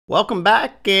Welcome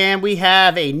back, and we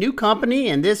have a new company,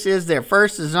 and this is their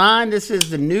first design. This is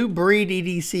the new Breed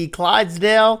EDC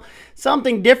Clydesdale.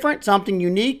 Something different, something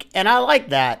unique, and I like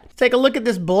that. Take a look at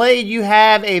this blade. You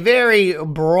have a very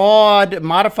broad,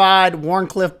 modified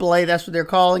Wharncliffe blade. That's what they're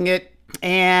calling it.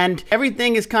 And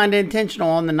everything is kind of intentional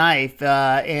on the knife,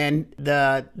 and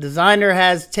the designer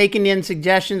has taken in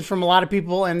suggestions from a lot of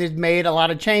people and they've made a lot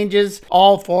of changes,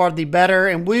 all for the better.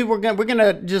 And we're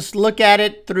gonna just look at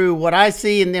it through what I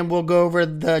see, and then we'll go over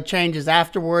the changes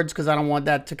afterwards, because I don't want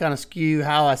that to kind of skew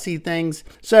how I see things.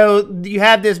 So you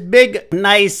have this big,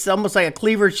 nice, almost like a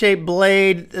cleaver shaped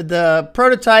blade. The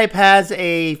prototype has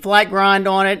a flat grind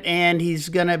on it, and he's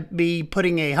gonna be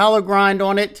putting a hollow grind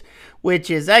on it,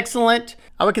 which is excellent.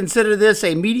 I would consider this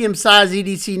a medium-sized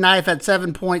EDC knife at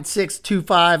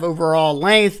 7.625 overall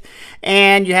length.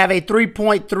 And you have a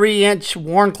 3.3-inch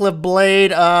Wharncliffe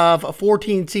blade of a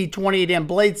 14C 28M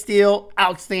blade steel.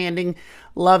 Outstanding.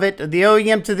 Love it. The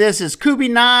OEM to this is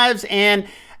Kubey Knives, and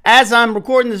as I'm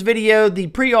recording this video, the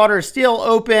pre-order is still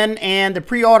open, and the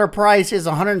pre-order price is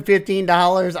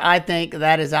 $115. I think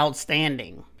that is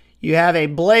outstanding. You have a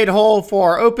blade hole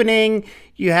for opening.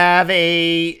 You have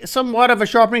a somewhat of a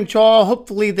sharpening chaw.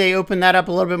 Hopefully they open that up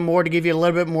a little bit more to give you a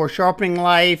little bit more sharpening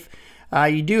life.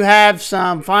 You do have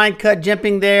some fine cut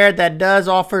jimping there that does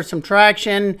offer some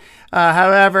traction.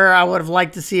 However, I would have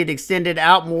liked to see it extended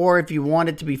out more if you want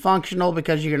it to be functional,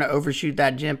 because you're going to overshoot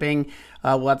that jimping.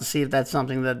 We'll have to see if that's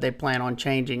something that they plan on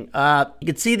changing. You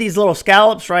can see these little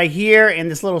scallops right here and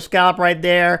this little scallop right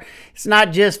there. It's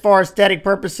not just for aesthetic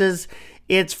purposes.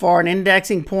 It's for an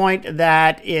indexing point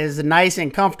that is nice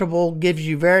and comfortable, gives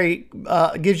you a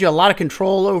lot of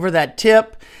control over that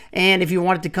tip. And if you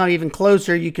want it to come even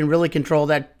closer, you can really control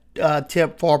that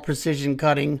tip for precision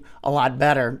cutting a lot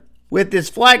better. With this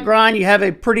flat grind, you have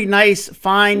a pretty nice,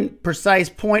 fine, precise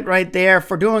point right there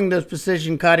for doing those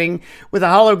precision cutting. With a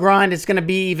hollow grind, it's going to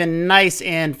be even nice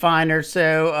and finer,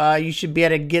 so you should be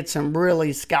able to get some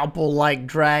really scalpel-like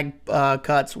drag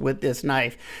cuts with this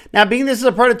knife. Now, being this is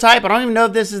a prototype, I don't even know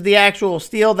if this is the actual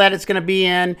steel that it's going to be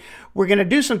in. We're going to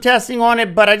do some testing on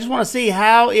it, but I just want to see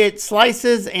how it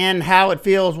slices and how it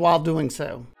feels while doing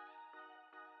so.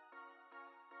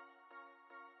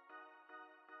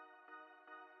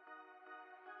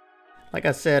 Like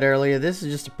I said earlier, this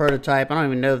is just a prototype. I don't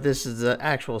even know if this is the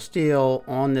actual steel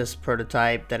on this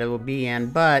prototype that it will be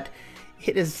in, but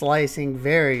it is slicing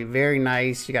very, very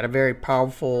nice. You got a very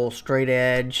powerful straight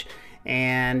edge,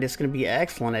 and it's going to be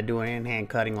excellent at doing in-hand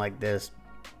cutting like this.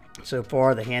 So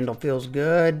far, the handle feels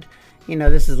good. You know,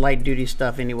 this is light duty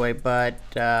stuff anyway, but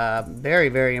very,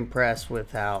 very impressed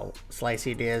with how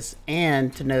slicey it is.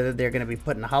 And to know that they're going to be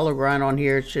putting a hollow grind on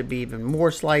here, it should be even more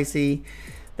slicey.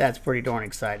 That's pretty darn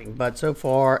exciting, but so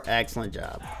far, excellent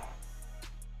job.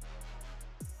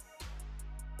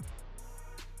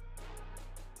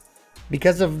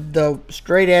 Because of the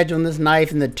straight edge on this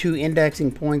knife and the two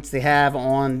indexing points they have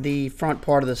on the front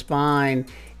part of the spine,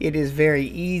 it is very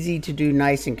easy to do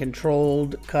nice and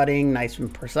controlled cutting, nice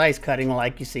and precise cutting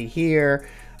like you see here,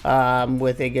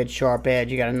 with a good sharp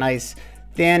edge. You got a nice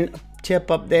thin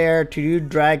tip up there to do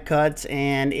drag cuts,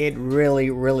 and it really,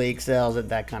 really excels at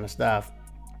that kind of stuff.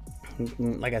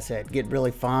 Like I said, get really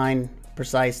fine,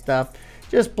 precise stuff.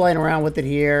 Just playing around with it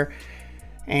here,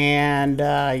 and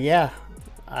yeah,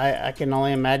 I can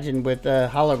only imagine with the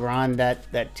hollow grind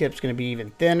that tip's going to be even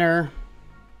thinner.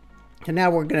 And now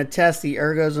we're going to test the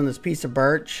ergos on this piece of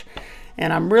birch,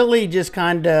 and I'm really just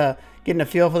kind of getting a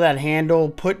feel for that handle,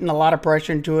 putting a lot of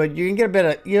pressure into it. You can get a bit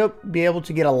of, you'll be able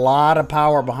to get a lot of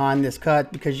power behind this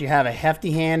cut because you have a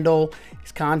hefty handle,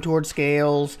 it's contoured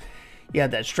scales. You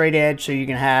have that straight edge, so you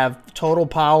can have total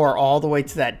power all the way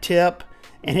to that tip,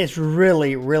 and it's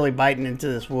really, really biting into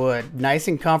this wood. Nice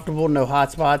and comfortable, no hot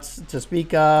spots to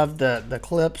speak of. The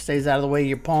clip stays out of the way of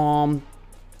your palm,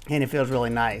 and it feels really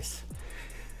nice.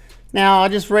 Now, I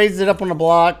just raised it up on the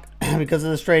block because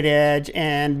of the straight edge,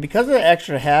 and because of the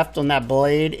extra heft on that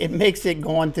blade, it makes it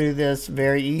going through this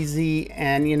very easy.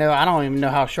 And you know, I don't even know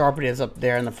how sharp it is up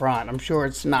there in the front. I'm sure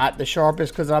it's not the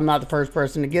sharpest because I'm not the first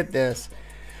person to get this.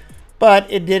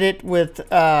 But it did it with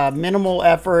minimal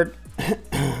effort,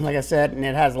 like I said, and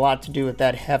it has a lot to do with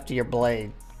that heftier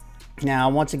blade. Now,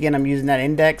 once again, I'm using that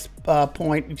index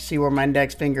point. You see where my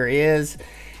index finger is,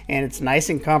 and it's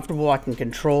nice and comfortable. I can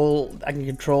control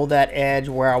that edge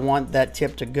where I want that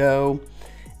tip to go,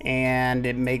 and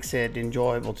it makes it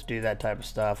enjoyable to do that type of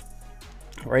stuff.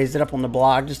 I raised it up on the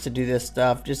block just to do this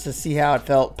stuff, just to see how it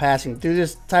felt passing through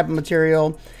this type of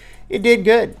material. It did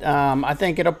good. I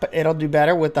think it'll do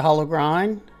better with the hollow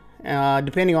grind,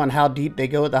 depending on how deep they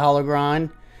go with the hollow grind.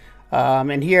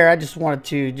 And here I just wanted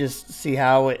to just see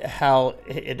how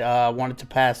it wanted to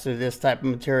pass through this type of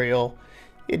material.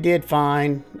 It did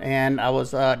fine, and I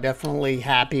was definitely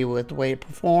happy with the way it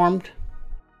performed.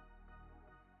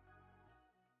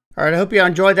 All right, I hope you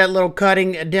enjoyed that little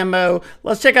cutting demo.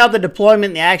 Let's check out the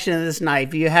deployment and the action of this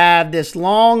knife. You have this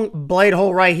long blade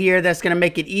hole right here that's going to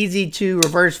make it easy to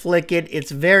reverse flick it.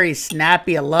 It's very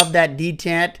snappy. I love that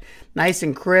detent. Nice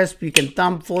and crisp. You can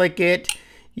thumb flick it.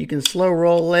 You can slow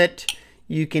roll it.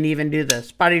 You can even do the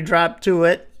spotty drop to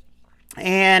it.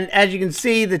 And as you can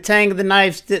see, the tang of the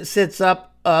knife sits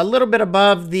up a little bit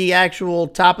above the actual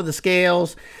top of the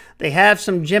scales. They have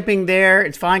some jimping there.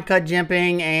 It's fine cut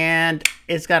jimping, and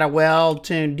it's got a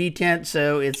well-tuned detent,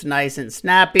 so it's nice and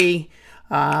snappy.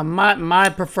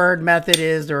 My preferred method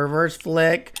is the reverse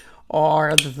flick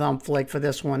or the thumb flick for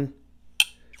this one.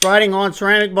 It's riding on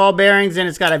ceramic ball bearings, and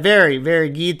it's got a very, very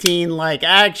guillotine-like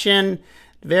action.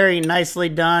 Very nicely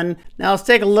done. Now let's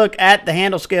take a look at the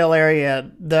handle scale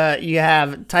area. You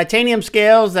have titanium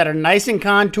scales that are nice and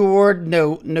contoured,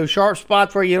 no sharp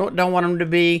spots where you don't want them to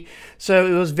be. So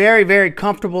it was very, very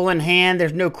comfortable in hand.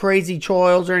 There's no crazy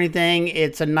choils or anything.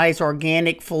 It's a nice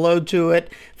organic flow to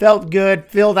it. Felt good,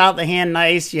 filled out the hand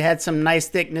nice. You had some nice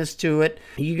thickness to it.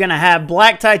 You're gonna have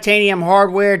black titanium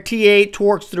hardware, T8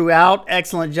 Torx throughout.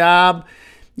 Excellent job.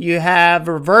 You have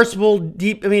a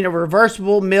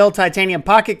reversible mill titanium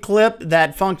pocket clip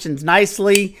that functions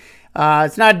nicely.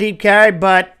 It's not a deep carry,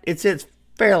 but it sits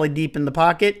fairly deep in the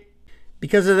pocket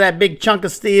because of that big chunk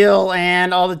of steel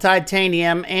and all the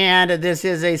titanium. And this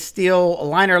is a steel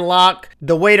liner lock.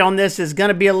 The weight on this is going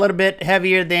to be a little bit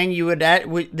heavier than you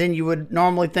would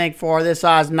normally think for this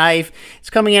size knife. It's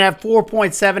coming in at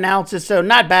 4.7 ounces, so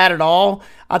not bad at all.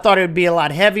 I thought it would be a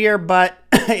lot heavier, but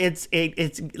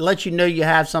it lets you know you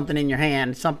have something in your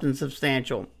hand, something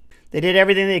substantial. They did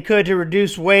everything they could to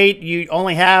reduce weight. You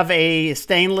only have a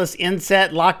stainless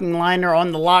inset locking liner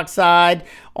on the lock side.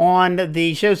 On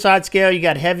the show side scale, you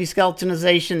got heavy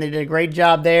skeletonization. They did a great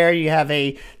job there. You have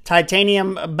a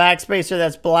titanium backspacer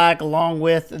that's black along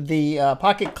with the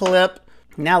pocket clip.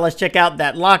 Now let's check out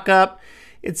that lockup.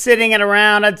 It's sitting at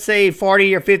around, I'd say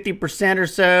 40 or 50% or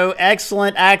so.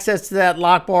 Excellent access to that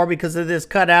lock bar because of this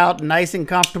cutout. Nice and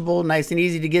comfortable, nice and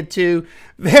easy to get to.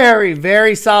 Very,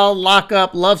 very solid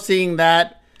lockup. Love seeing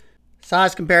that.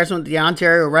 Size comparison with the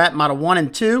Ontario Rat Model 1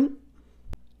 and 2.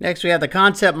 Next we have the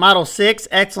Concept Model 6.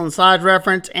 Excellent size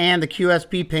reference, and the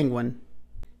QSP Penguin.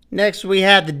 Next we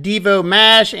have the Devo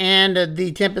Mash and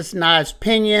the Tempest Knives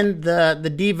Pinion.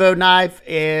 The Devo knife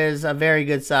is a very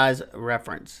good size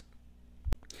reference.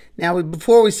 Now,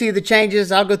 before we see the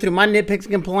changes, I'll go through my nitpicks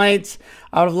and complaints.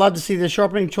 I would have loved to see the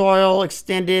sharpening choil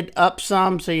extended up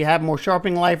some so you have more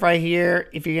sharpening life right here.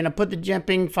 If you're going to put the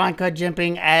jimping, fine cut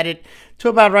jimping, add it to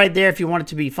about right there if you want it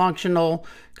to be functional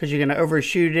because you're going to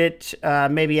overshoot it.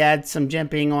 Maybe add some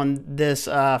jimping on this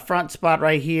front spot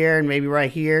right here and maybe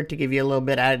right here to give you a little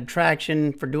bit added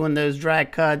traction for doing those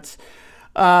drag cuts.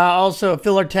 Also, a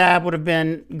filler tab would have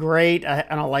been great. I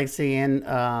don't like seeing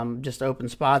just open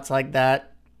spots like that.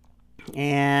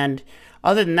 And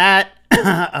other than that,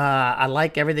 I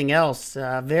like everything else.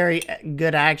 Very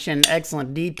good action,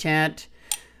 excellent detent.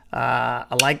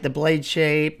 I like the blade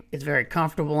shape. It's very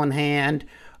comfortable in hand,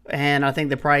 and I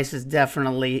think the price is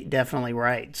definitely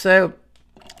right. So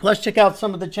let's check out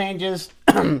some of the changes.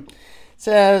 It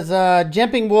says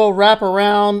jimping will wrap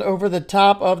around over the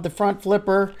top of the front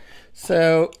flipper.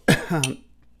 So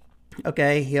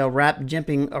okay, he'll wrap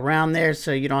jimping around there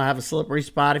so you don't have a slippery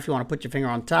spot if you want to put your finger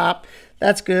on top.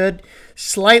 That's good.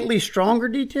 Slightly stronger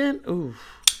detent. Ooh.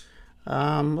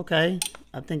 Okay.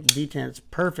 I think the detent's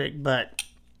perfect, but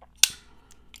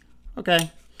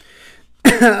okay.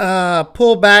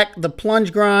 Pull back the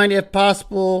plunge grind if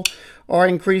possible, or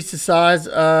increase the size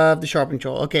of the sharpening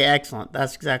choil. Okay, excellent.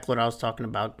 That's exactly what I was talking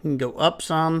about. You can go up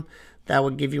some. That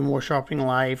would give you more sharpening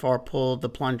life, or pull the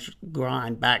plunge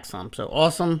grind back some. So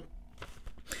awesome.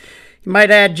 You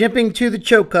might add jimping to the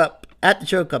choke up, at the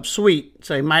choke up. Sweet.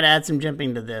 So you might add some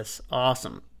jimping to this.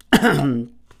 Awesome.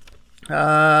 Chamfer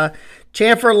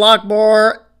lock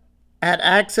bar at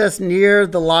access near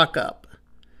the lockup.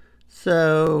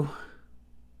 So,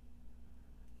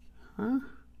 I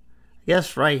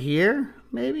guess right here,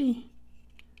 maybe?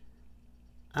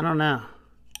 I don't know.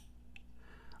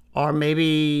 Or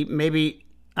maybe,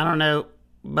 I don't know.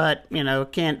 But, you know,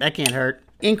 that can't hurt.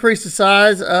 Increase the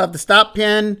size of the stop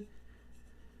pin.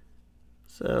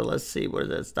 So let's see, what does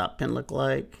that stop pin look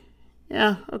like?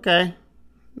 Yeah, okay.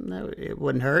 No, it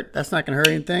wouldn't hurt. That's not going to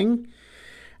hurt anything.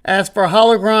 As for a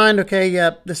hollow grind, okay,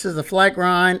 yep, this is a flat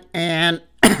grind, and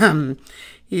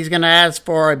he's going to ask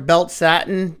for a belt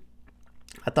satin.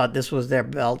 I thought this was their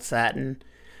belt satin.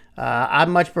 I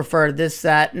much prefer this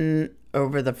satin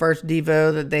over the first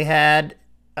Devo that they had.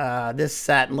 This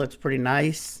satin looks pretty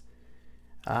nice.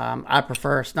 I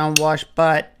prefer Stonewash,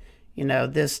 but you know,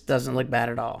 this doesn't look bad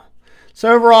at all.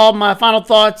 So overall, my final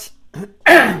thoughts,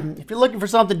 if you're looking for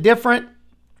something different,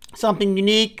 something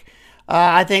unique,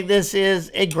 I think this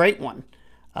is a great one.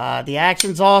 The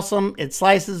action's awesome. It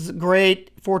slices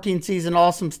great. 14 season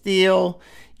awesome steel.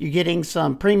 You're getting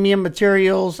some premium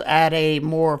materials at a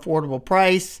more affordable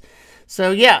price.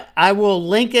 So yeah, I will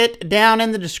link it down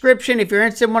in the description if you're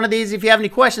interested in one of these. If you have any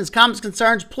questions, comments,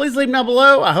 concerns, please leave them down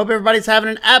below. I hope everybody's having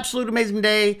an absolute amazing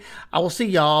day. I will see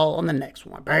y'all on the next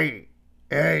one. Hey,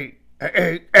 hey,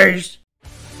 hey, hey.